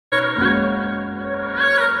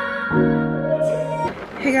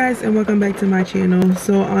Hey guys, and welcome back to my channel.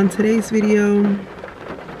 So on today's video,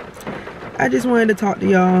 I just wanted to talk to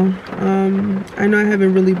y'all. I know I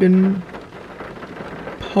haven't really been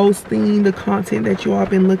posting the content that you all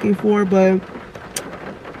been looking for, but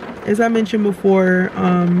as I mentioned before,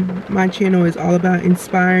 my channel is all about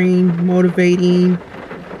inspiring, motivating,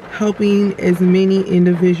 helping as many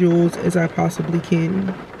individuals as I possibly can.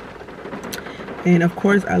 And of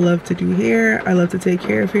course, I love to do hair, I love to take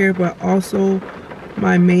care of hair, but also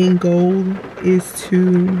my main goal is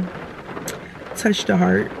to touch the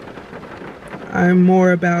heart. I'm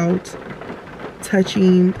more about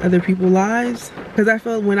touching other people's lives, because I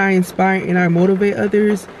feel when I inspire and I motivate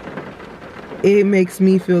others, it makes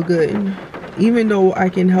me feel good. Even though I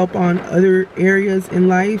can help on other areas in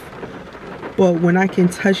life, but when I can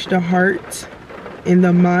touch the heart and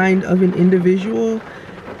the mind of an individual,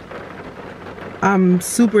 I'm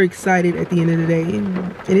super excited at the end of the day.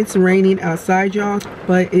 And it's raining outside, y'all,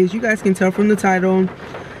 but as you guys can tell from the title,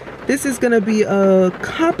 this is gonna be a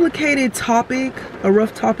complicated topic, a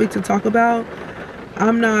rough topic to talk about.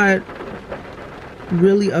 I'm not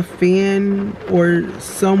really a fan or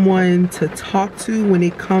someone to talk to when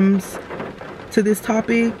it comes to this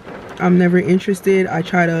topic. I'm never interested. I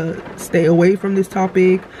try to stay away from this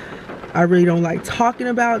topic. I really don't like talking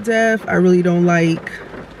about death. I really don't like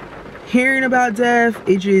hearing about death.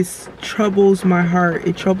 It just troubles my heart.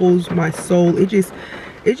 It troubles my soul. It just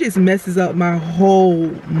messes up my whole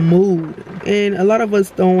mood. And a lot of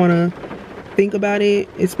us don't want to think about it,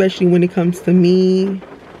 especially when it comes to me,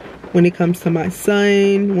 when it comes to my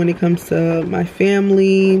son, when it comes to my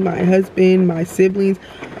family, my husband, my siblings.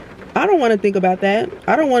 I don't want to think about that.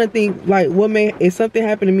 I don't want to think like if something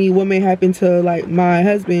happened to me, what may happen to like my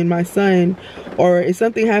husband, my son, or if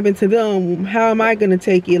something happened to them, how am I going to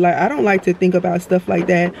take it? Like, I don't like to think about stuff like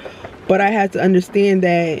that, but I have to understand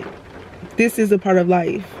that this is a part of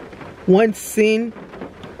life. Once sin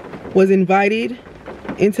was invited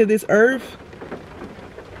into this earth,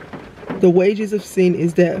 the wages of sin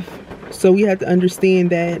is death. So we have to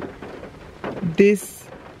understand that this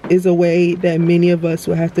is a way that many of us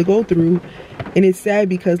will have to go through. And it's sad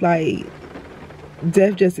because like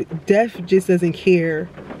death just doesn't care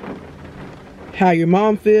how your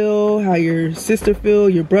mom feel, how your sister feel,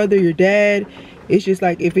 your brother, your dad. It's just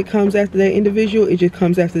like, if it comes after that individual, it just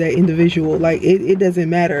comes after that individual. Like it doesn't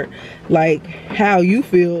matter like how you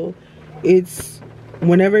feel. It's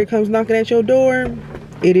whenever it comes knocking at your door,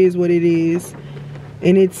 it is what it is.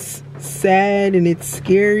 And it's sad and it's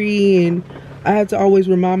scary, and I have to always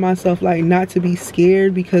remind myself like not to be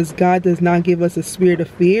scared, because God does not give us a spirit of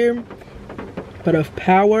fear, but of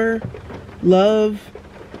power, love,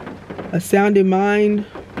 a sounding mind.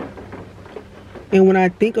 And when I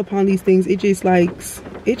think upon these things, it just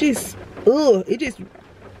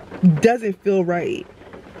doesn't feel right.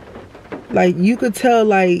 Like, you could tell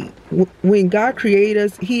like when God created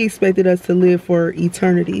us, he expected us to live for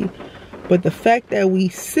eternity. But the fact that we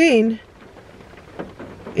sin,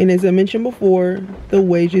 and as I mentioned before, the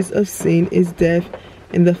wages of sin is death.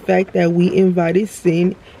 And the fact that we invited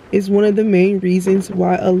sin is one of the main reasons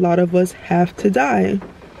why a lot of us have to die.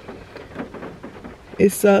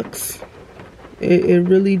 It sucks. It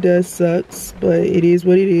really does sucks, but it is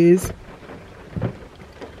what it is.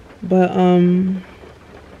 But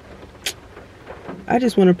I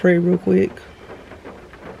just want to pray real quick.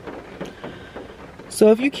 So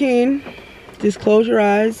if you can, just close your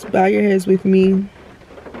eyes, bow your heads with me.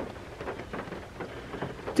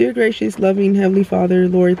 Dear gracious, loving Heavenly Father,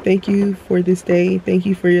 Lord, thank you for this day. Thank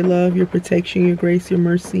you for your love, your protection, your grace, your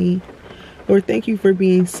mercy. Lord, thank you for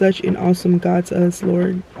being such an awesome God to us,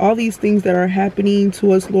 Lord. All these things that are happening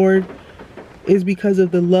to us, Lord, is because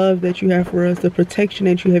of the love that you have for us, the protection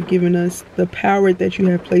that you have given us, the power that you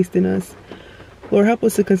have placed in us. Lord, help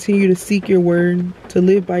us to continue to seek your word, to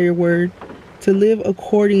live by your word, to live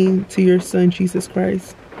according to your Son, Jesus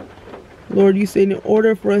Christ. Lord, you said in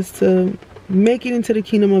order for us to make it into the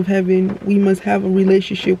kingdom of heaven, we must have a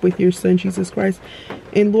relationship with your Son, Jesus Christ.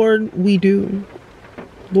 And Lord, we do.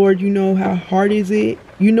 Lord, you know how hard is it?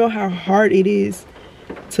 You know how hard it is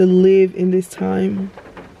to live in this time.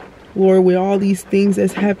 Lord, with all these things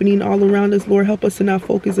that's happening all around us, Lord, help us to not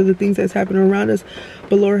focus on the things that's happening around us,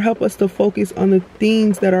 but Lord, help us to focus on the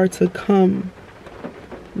things that are to come.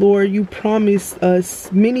 Lord, you promised us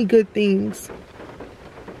many good things,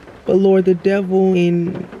 but Lord, the devil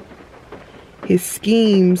and his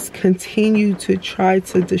schemes continue to try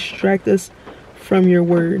to distract us from your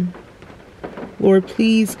word. Lord,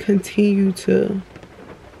 please continue to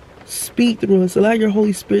speak through us. Allow your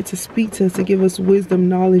Holy Spirit to speak to us, to give us wisdom,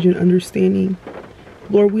 knowledge, and understanding.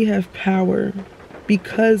 Lord, we have power.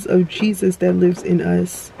 because of Jesus that lives in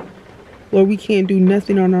us. Lord, we can't do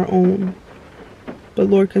nothing on our own. But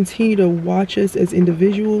Lord, continue to watch us as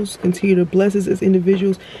individuals. Continue to bless us as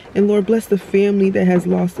individuals. And Lord, bless the family that has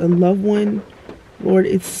lost a loved one. Lord,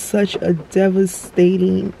 it's such a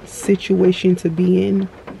devastating situation to be in.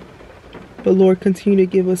 But Lord, continue to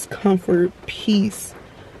give us comfort, peace,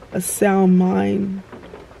 a sound mind.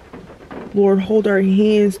 Lord, hold our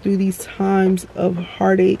hands through these times of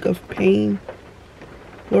heartache, of pain.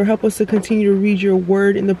 Lord, help us to continue to read your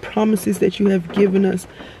word and the promises that you have given us.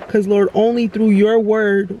 Because, Lord, only through your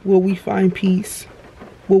word will we find peace.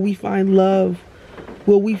 Will we find love?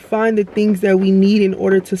 Will we find the things that we need in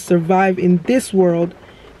order to survive in this world,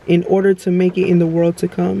 in order to make it in the world to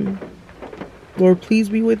come? Lord, please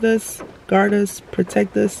be with us, guard us,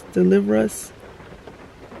 protect us, deliver us.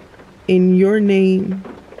 In your name,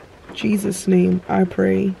 Jesus' name, I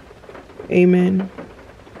pray. Amen.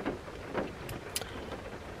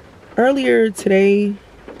 Earlier today,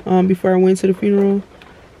 before I went to the funeral,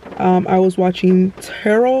 I was watching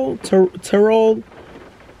Terrell.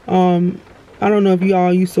 I don't know if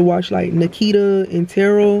y'all used to watch like Nikita and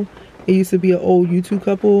Terrell. It used to be an old YouTube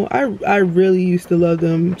couple. I really used to love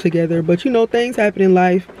them together. But you know, things happen in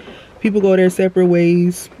life. People go their separate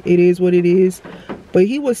ways. It is what it is. But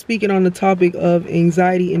he was speaking on the topic of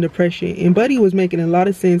anxiety and depression. And Buddy was making a lot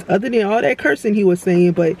of sense, other than all that cursing he was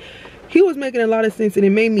saying. But he was making a lot of sense, and it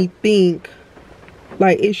made me think,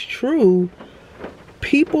 like, it's true.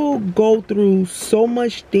 People go through so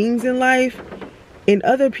much things in life, and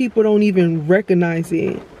other people don't even recognize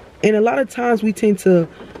it. And a lot of times we tend to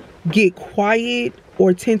get quiet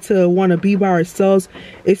or tend to want to be by ourselves,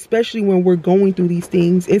 especially when we're going through these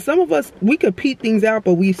things. And some of us, we could peep things out,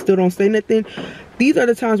 but we still don't say nothing. These are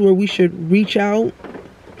the times where we should reach out,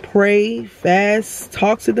 pray, fast,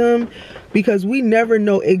 talk to them, because we never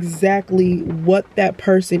know exactly what that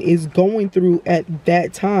person is going through at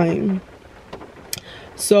that time.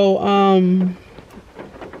 So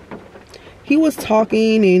he was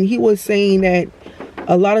talking, and he was saying that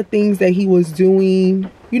a lot of things that he was doing,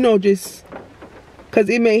 you know, just because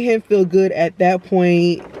it made him feel good at that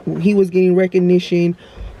point. He was getting recognition,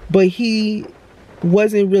 but he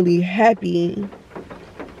wasn't really happy.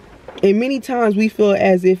 And many times we feel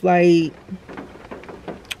as if like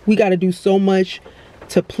we got to do so much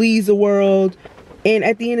to please the world, and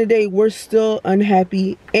at the end of the day we're still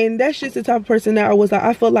unhappy. And that's just the type of person that I was. Like,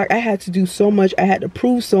 I felt like I had to do so much, I had to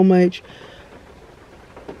prove so much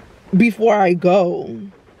before I go.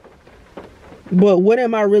 But what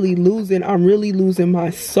am I really losing? I'm really losing my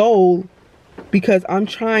soul, because I'm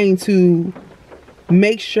trying to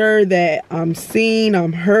make sure that I'm seen,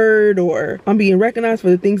 I'm heard, or I'm being recognized for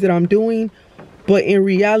the things that I'm doing. But in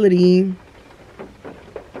reality,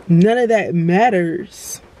 none of that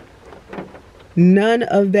matters. None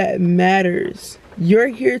of that matters. You're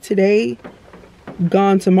here today,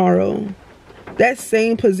 gone tomorrow. That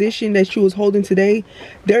same position that you was holding today,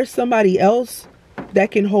 there's somebody else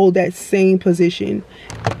that can hold that same position.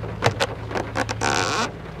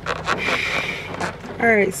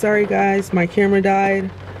 Alright, sorry guys, my camera died,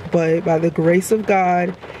 but by the grace of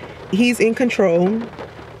God, he's in control.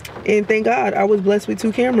 And thank God I was blessed with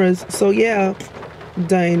 2 cameras. So yeah,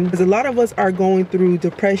 done. Because a lot of us are going through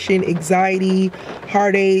depression, anxiety,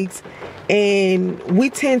 heartaches, and we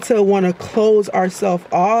tend to want to close ourselves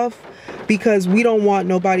off because we don't want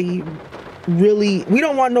nobody really, we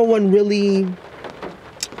don't want no one really,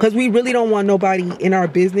 because we really don't want nobody in our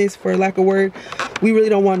business, for lack of a word. We really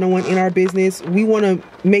don't want no one in our business. We want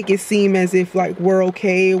to make it seem as if like we're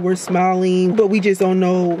okay, we're smiling, but we just don't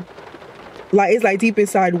know. Like, it's like deep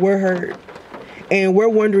inside we're hurt. And we're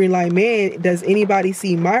wondering like, man, does anybody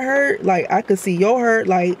see my hurt? Like, I could see your hurt.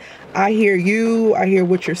 Like, I hear you. I hear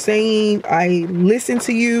what you're saying. I listen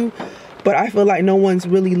to you. But I feel like no one's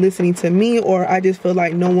really listening to me, or I just feel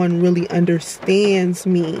like no one really understands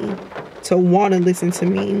me to want to listen to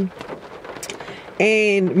me.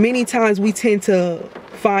 And many times we tend to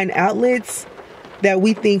find outlets that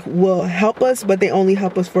we think will help us, but they only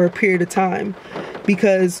help us for a period of time,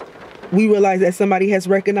 because we realize that somebody has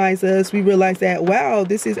recognized us. We realize that, wow,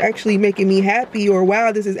 this is actually making me happy, or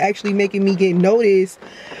wow, this is actually making me get noticed.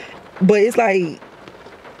 But it's like,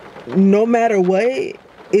 no matter what,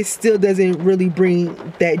 it still doesn't really bring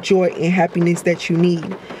that joy and happiness that you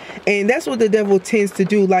need. And that's what the devil tends to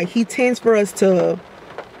do. Like, he tends for us to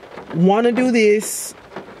want to do this,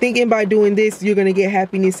 thinking by doing this you're going to get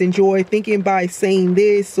happiness and joy, thinking by saying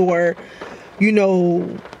this, or, you know,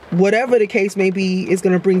 whatever the case may be, is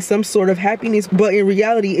going to bring some sort of happiness. But in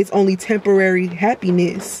reality, it's only temporary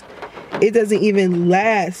happiness. It doesn't even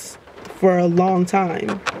last for a long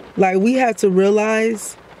time. Like, we have to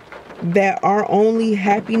realize that our only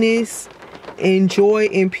happiness and joy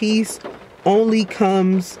and peace only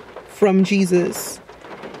comes from Jesus.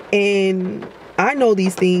 And I know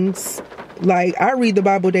these things. Like, I read the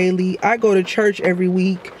Bible daily. I go to church every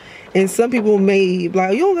week. And some people may be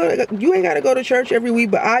like, you ain't got to go to church every week.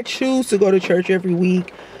 But I choose to go to church every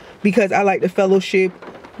week because I like to fellowship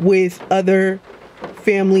with other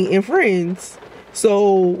family and friends.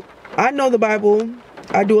 So I know the Bible.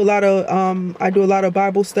 I do a lot of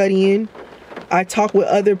Bible studying. I talk with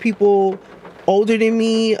other people older than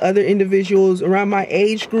me, other individuals around my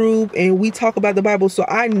age group, and we talk about the Bible. So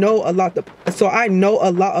I know a lot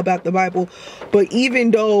about the Bible. But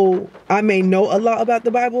even though I may know a lot about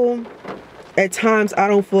the Bible, at times I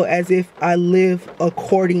don't feel as if I live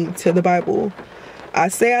according to the Bible. I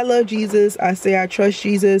say I love Jesus. I say I trust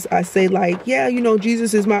Jesus. I say, like, yeah,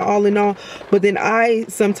 Jesus is my all in all. But then I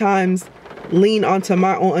sometimes lean onto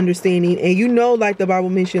my own understanding. And like the Bible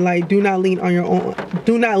mentioned, like, do not lean on your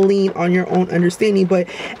own understanding. But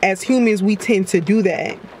as humans, we tend to do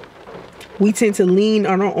that. We tend to lean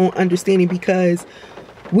on our own understanding because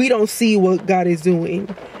we don't see what God is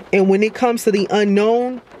doing. And when it comes to the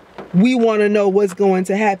unknown, we want to know what's going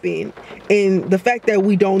to happen. And the fact that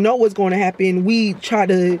we don't know what's going to happen, we try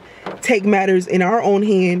to take matters in our own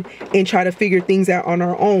hand and try to figure things out on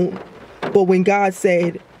our own. But when God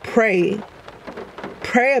said, pray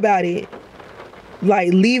about it,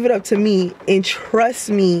 like, leave it up to me and trust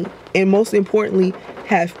me, and most importantly,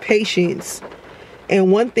 have patience.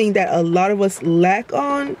 And one thing that a lot of us lack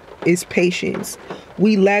on is patience.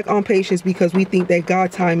 We lack on patience because we think that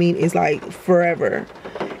God's timing is like forever.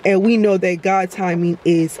 And we know that God's timing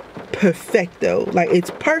is perfecto. Like,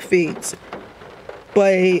 it's perfect.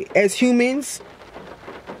 But as humans,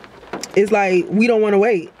 it's like we don't want to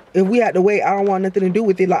wait. If we had to wait, I don't want nothing to do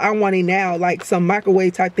with it. Like, I want it now, like some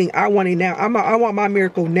microwave type thing. I want it now. I want my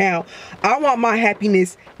miracle now. I want my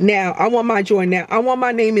happiness now. I want my joy now. I want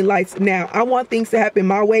my name in lights now. I want things to happen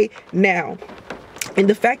my way now. And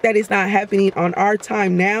the fact that it's not happening on our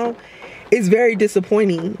time now is very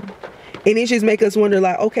disappointing. And it just makes us wonder,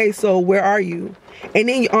 like, okay, so where are you? And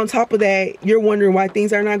then on top of that, you're wondering why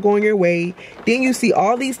things are not going your way. Then you see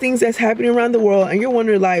all these things that's happening around the world, and you're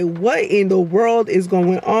wondering, like, what in the world is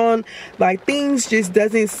going on? Like, things just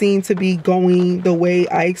doesn't seem to be going the way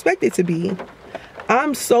I expect it to be.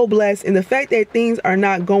 I'm so blessed. And the fact that things are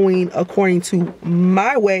not going according to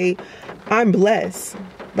my way, I'm blessed.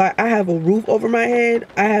 Like, I have a roof over my head.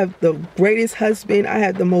 I have the greatest husband. I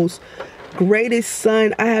have the most greatest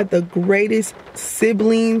son. I have the greatest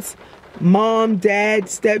siblings, mom, dad,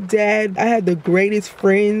 stepdad. I have the greatest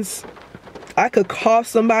friends. I could call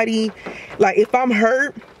somebody, like, if I'm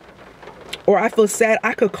hurt or I feel sad,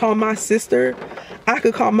 I could call my sister. I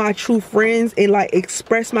could call my true friends and, like,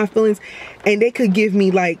 express my feelings, and they could give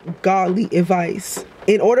me, like, godly advice.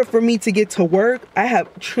 In order for me to get to work, I have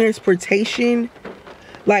transportation.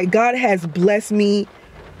 Like, God has blessed me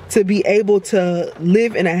to be able to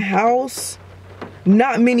live in a house.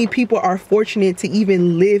 Not many people are fortunate to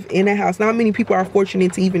even live in a house. Not many people are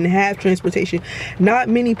fortunate to even have transportation. Not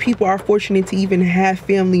many people are fortunate to even have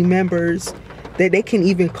family members that they can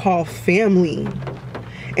even call family.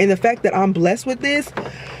 And the fact that I'm blessed with this,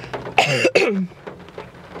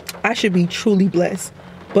 I should be truly blessed.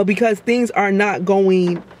 But because things are not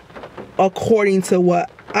going according to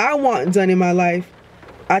what I want done in my life,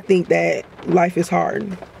 I think that life is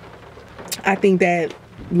hard. I think that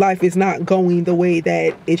life is not going the way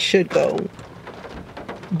that it should go.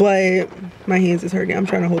 But my hands is hurting. I'm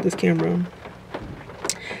trying to hold this camera.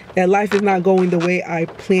 That life is not going the way I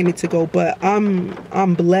planned it to go. But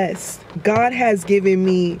I'm blessed. God has given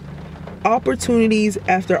me opportunities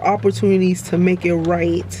after opportunities to make it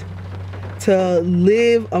right, to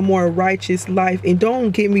live a more righteous life. And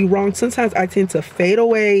don't get me wrong, sometimes I tend to fade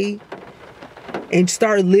away and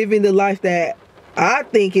start living the life that I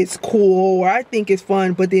think it's cool or I think it's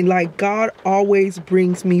fun, but then, like, God always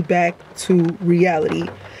brings me back to reality.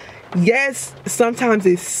 Yes, sometimes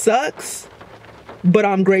it sucks, but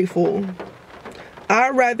I'm grateful.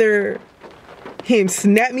 I'd rather him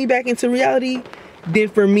snap me back into reality than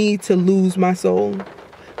for me to lose my soul.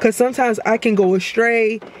 Because sometimes I can go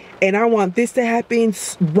astray and I want this to happen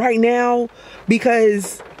right now,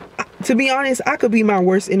 because, to be honest, I could be my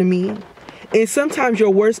worst enemy. And sometimes your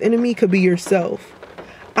worst enemy could be yourself.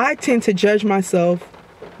 I tend to judge myself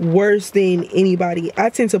worse than anybody. I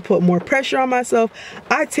tend to put more pressure on myself.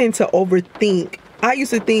 I tend to overthink. I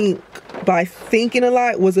used to think by thinking a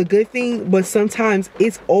lot was a good thing, but sometimes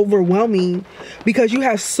it's overwhelming because you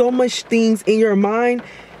have so much things in your mind.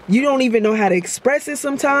 You don't even know how to express it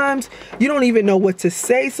sometimes. You don't even know what to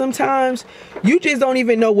say sometimes. You just don't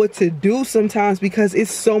even know what to do sometimes because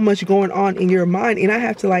it's so much going on in your mind. And I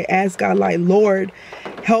have to like ask God, like, Lord,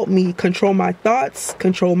 help me control my thoughts,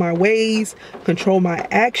 control my ways, control my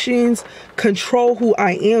actions, control who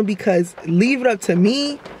I am, because leave it up to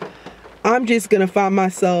me, I'm just going to find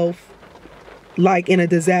myself like in a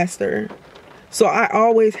disaster. So I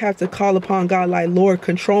always have to call upon God, like, Lord,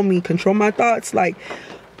 control me, control my thoughts. Like,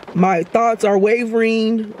 my thoughts are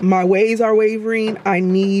wavering, my ways are wavering. I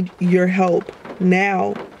need your help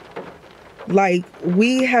now. Like,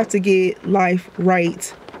 we have to get life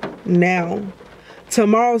right now.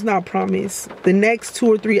 Tomorrow's not promised. The next 2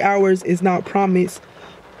 or 3 hours is not promised.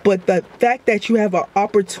 But the fact that you have an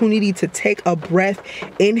opportunity to take a breath,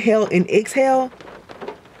 inhale and exhale,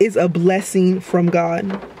 is a blessing from God.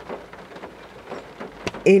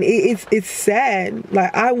 And it's sad.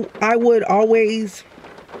 Like, I would always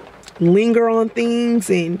linger on things,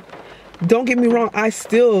 and don't get me wrong, I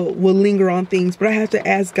still will linger on things, but I have to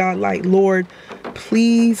ask God, like, Lord,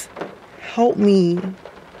 please help me.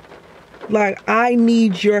 Like, I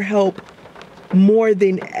need your help more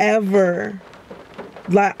than ever.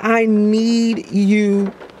 Like, I need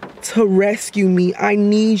you to rescue me. I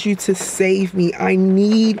need you to save me. I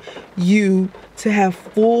need you to have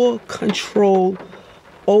full control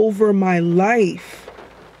over my life.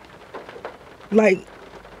 Like,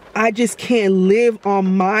 I just can't live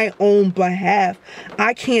on my own behalf.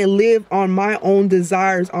 I can't live on my own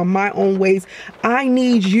desires, on my own ways. I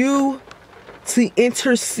need you to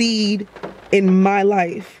intercede in my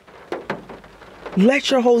life.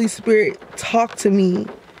 Let your Holy Spirit talk to me.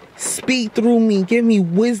 Speak through me. Give me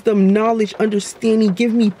wisdom, knowledge, understanding.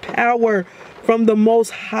 Give me power from the Most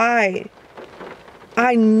High.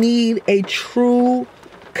 I need a true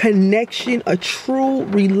connection, a true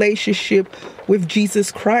relationship with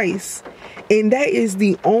Jesus Christ. And that is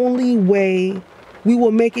the only way we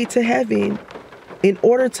will make it to heaven. In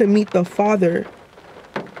order to meet the Father,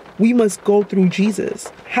 we must go through Jesus.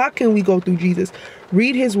 How can we go through Jesus?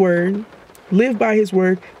 Read his word, live by his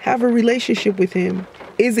word, have a relationship with him.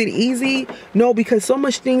 Is it easy? No, because so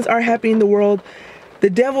much things are happening in the world. The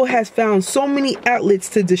devil has found so many outlets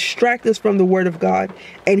to distract us from the word of God.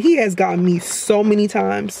 And he has gotten me so many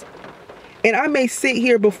times. And I may sit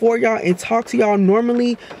here before y'all and talk to y'all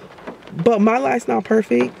normally, but my life's not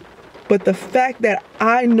perfect. But the fact that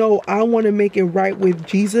I know I want to make it right with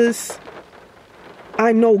Jesus,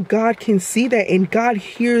 I know God can see that, and God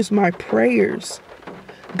hears my prayers.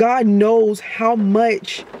 God knows how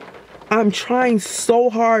much I'm trying so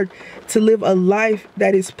hard to live a life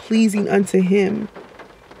that is pleasing unto him.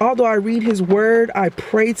 Although I read his word, I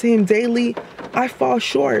pray to him daily, I fall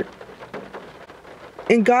short.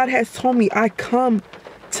 And God has told me, I come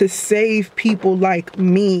to save people like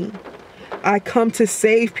me. I come to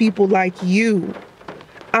save people like you.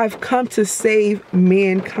 I've come to save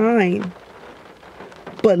mankind.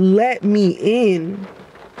 But let me in.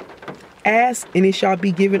 Ask and it shall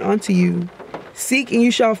be given unto you. Seek and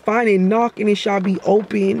you shall find, and knock and it shall be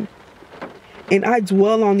open. And I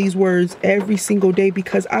dwell on these words every single day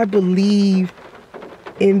because I believe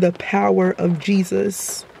in the power of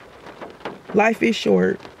Jesus. Life is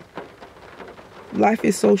short. Life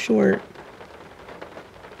is so short.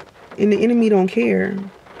 And the enemy don't care.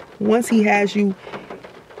 Once he has you,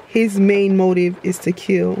 his main motive is to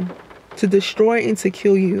kill, to destroy and to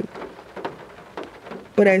kill you.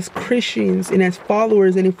 But as Christians and as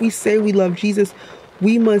followers, and if we say we love Jesus,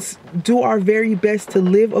 we must do our very best to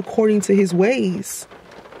live according to his ways.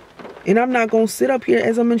 And I'm not going to sit up here,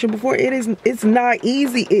 as I mentioned before, it's not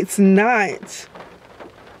easy. It's not.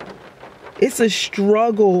 It's a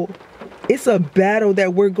struggle. It's a battle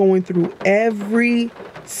that we're going through every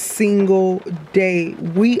single day.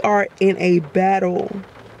 We are in a battle.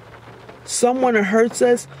 Someone hurts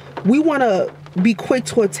us, we want to be quick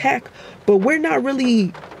to attack, but we're not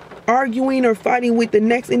really arguing or fighting with the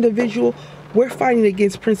next individual. We're fighting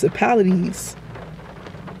against principalities.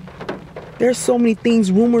 There's so many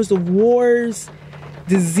things, rumors of wars,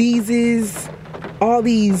 diseases, all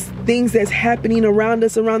these things that's happening around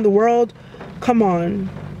us, around the world. Come on.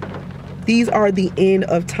 These are the end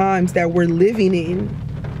of times that we're living in.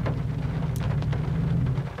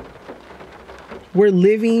 We're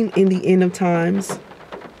living in the end of times.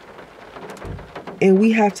 And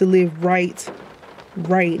we have to live right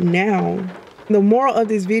now. The moral of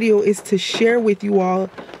this video is to share with you all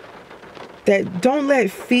that don't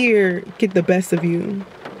let fear get the best of you.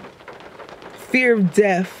 Fear of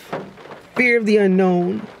death, fear of the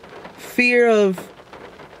unknown, fear of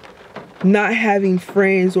not having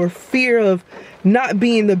friends, or fear of not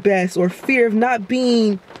being the best, or fear of not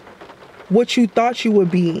being what you thought you would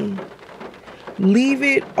be. Leave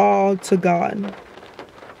it all to God.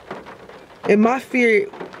 And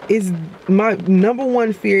my number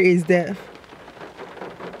one fear is death.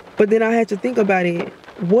 But then I had to think about it.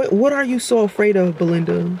 What are you so afraid of,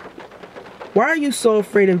 Belinda? Why are you so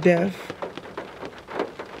afraid of death?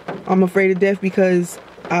 I'm afraid of death because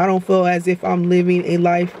I don't feel as if I'm living a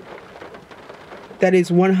life that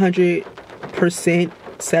is 100%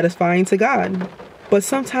 satisfying to God. But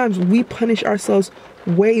sometimes we punish ourselves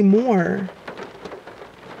way more.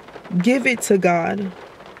 Give it to God.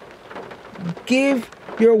 Give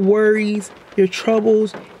your worries, your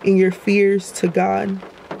troubles, and your fears to God.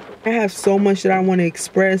 I have so much that I want to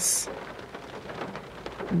express,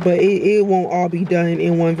 but it won't all be done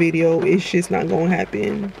in one video. It's just not going to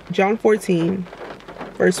happen. John 14,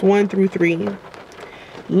 verse 1 through 3.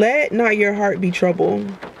 Let not your heart be troubled.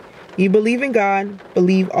 You believe in God,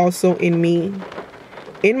 believe also in me.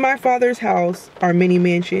 In my Father's house are many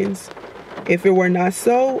mansions. If it were not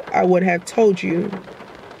so, I would have told you.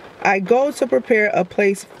 I go to prepare a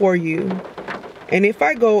place for you. And if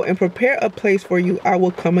I go and prepare a place for you, I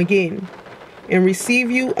will come again and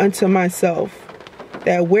receive you unto myself,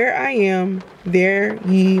 that where I am, there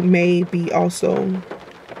ye may be also.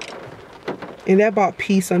 And that brought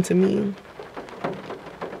peace unto me.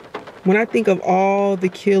 When I think of all the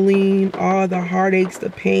killing, all the heartaches, the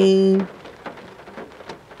pain,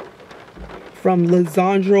 from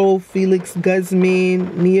Lisandro, Felix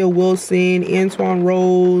Guzman, Nia Wilson, Antoine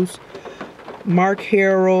Rose, Mark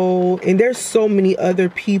Harrell, and there's so many other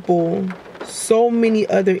people, so many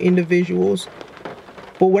other individuals.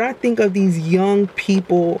 But when I think of these young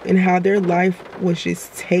people and how their life was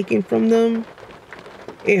just taken from them,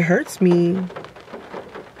 it hurts me.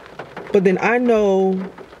 But then I know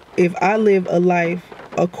if I live a life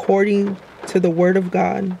according to the Word of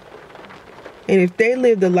God, and if they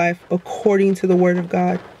live the life according to the Word of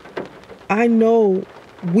God, I know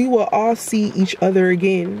we will all see each other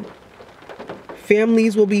again.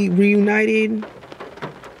 Families will be reunited.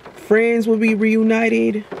 Friends will be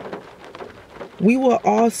reunited. We will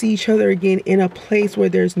all see each other again in a place where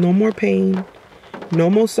there's no more pain, no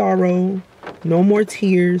more sorrow, no more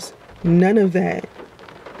tears, none of that.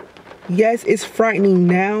 Yes, it's frightening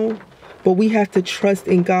now, but we have to trust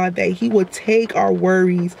in God that He will take our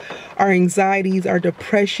worries, our anxieties, our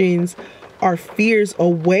depressions, our fears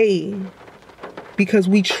away because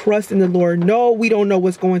we trust in the Lord. No, we don't know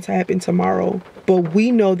what's going to happen tomorrow, but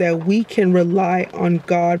we know that we can rely on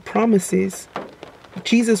God's promises.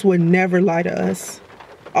 Jesus would never lie to us.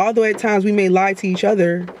 Although at times we may lie to each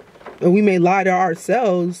other and we may lie to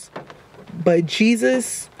ourselves, but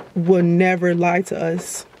Jesus will never lie to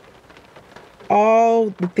us.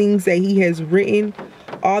 All the things that He has written,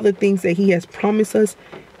 all the things that He has promised us,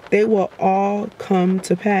 they will all come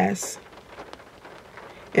to pass.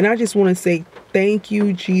 And I just want to say thank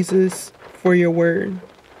you, Jesus, for your word.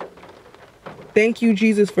 Thank you,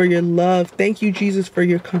 Jesus, for your love. Thank you, Jesus, for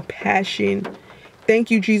your compassion. Thank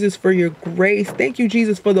you, Jesus, for your grace. Thank you,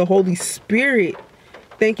 Jesus, for the Holy Spirit.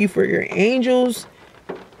 Thank you for your angels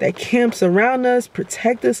that camps around us,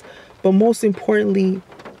 protect us. But most importantly,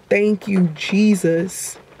 thank you,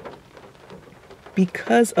 Jesus.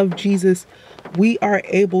 Because of Jesus, we are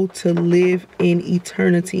able to live in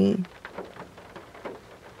eternity.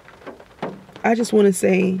 I just want to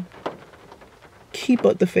say, keep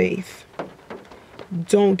up the faith.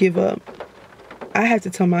 Don't give up. I have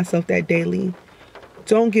to tell myself that daily.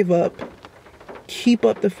 Don't give up. Keep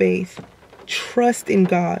up the faith. Trust in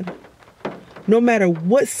God. No matter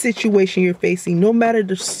what situation you're facing, no matter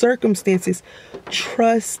the circumstances,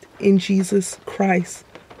 trust in Jesus Christ,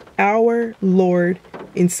 our Lord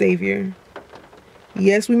and Savior.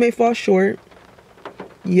 Yes, we may fall short.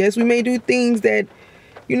 Yes, we may do things that,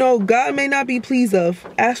 God may not be pleased of.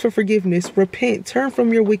 Ask for forgiveness. Repent. Turn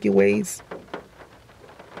from your wicked ways.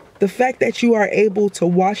 The fact that you are able to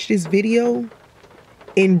watch this video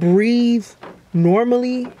and breathe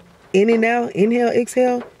normally, in and out, inhale,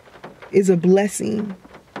 exhale, is a blessing.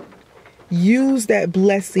 Use that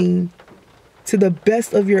blessing to the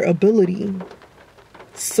best of your ability.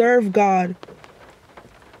 Serve God.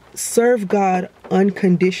 Serve God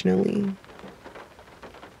unconditionally.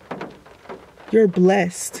 You're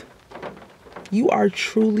blessed. You are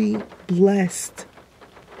truly blessed.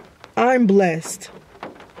 I'm blessed.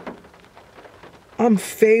 I'm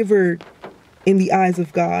favored in the eyes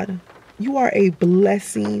of God. You are a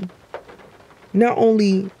blessing, not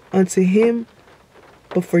only unto Him,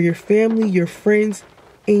 but for your family, your friends,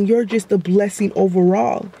 and you're just a blessing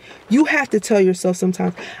overall. You have to tell yourself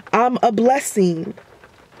sometimes, I'm a blessing.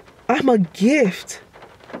 I'm a gift.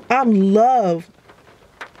 I'm loved.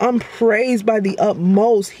 I'm praised by the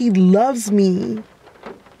utmost. He loves me.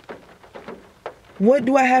 What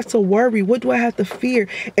do I have to worry? What do I have to fear?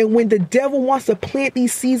 And when the devil wants to plant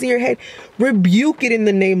these seeds in your head, rebuke it in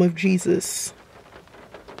the name of Jesus.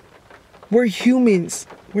 We're humans.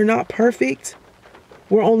 We're not perfect.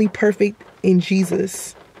 We're only perfect in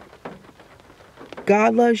Jesus.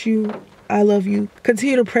 God loves you. I love you.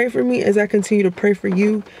 Continue to pray for me as I continue to pray for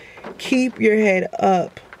you. Keep your head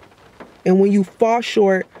up. And when you fall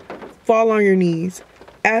short, fall on your knees.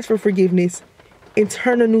 Ask for forgiveness and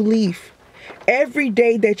turn a new leaf. Every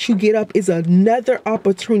day that you get up is another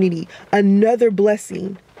opportunity, another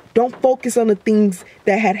blessing. Don't focus on the things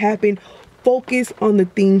that had happened. Focus on the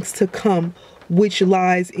things to come, which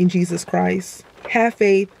lies in Jesus Christ. Have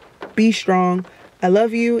faith. Be strong. I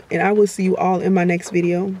love you, and I will see you all in my next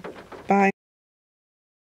video.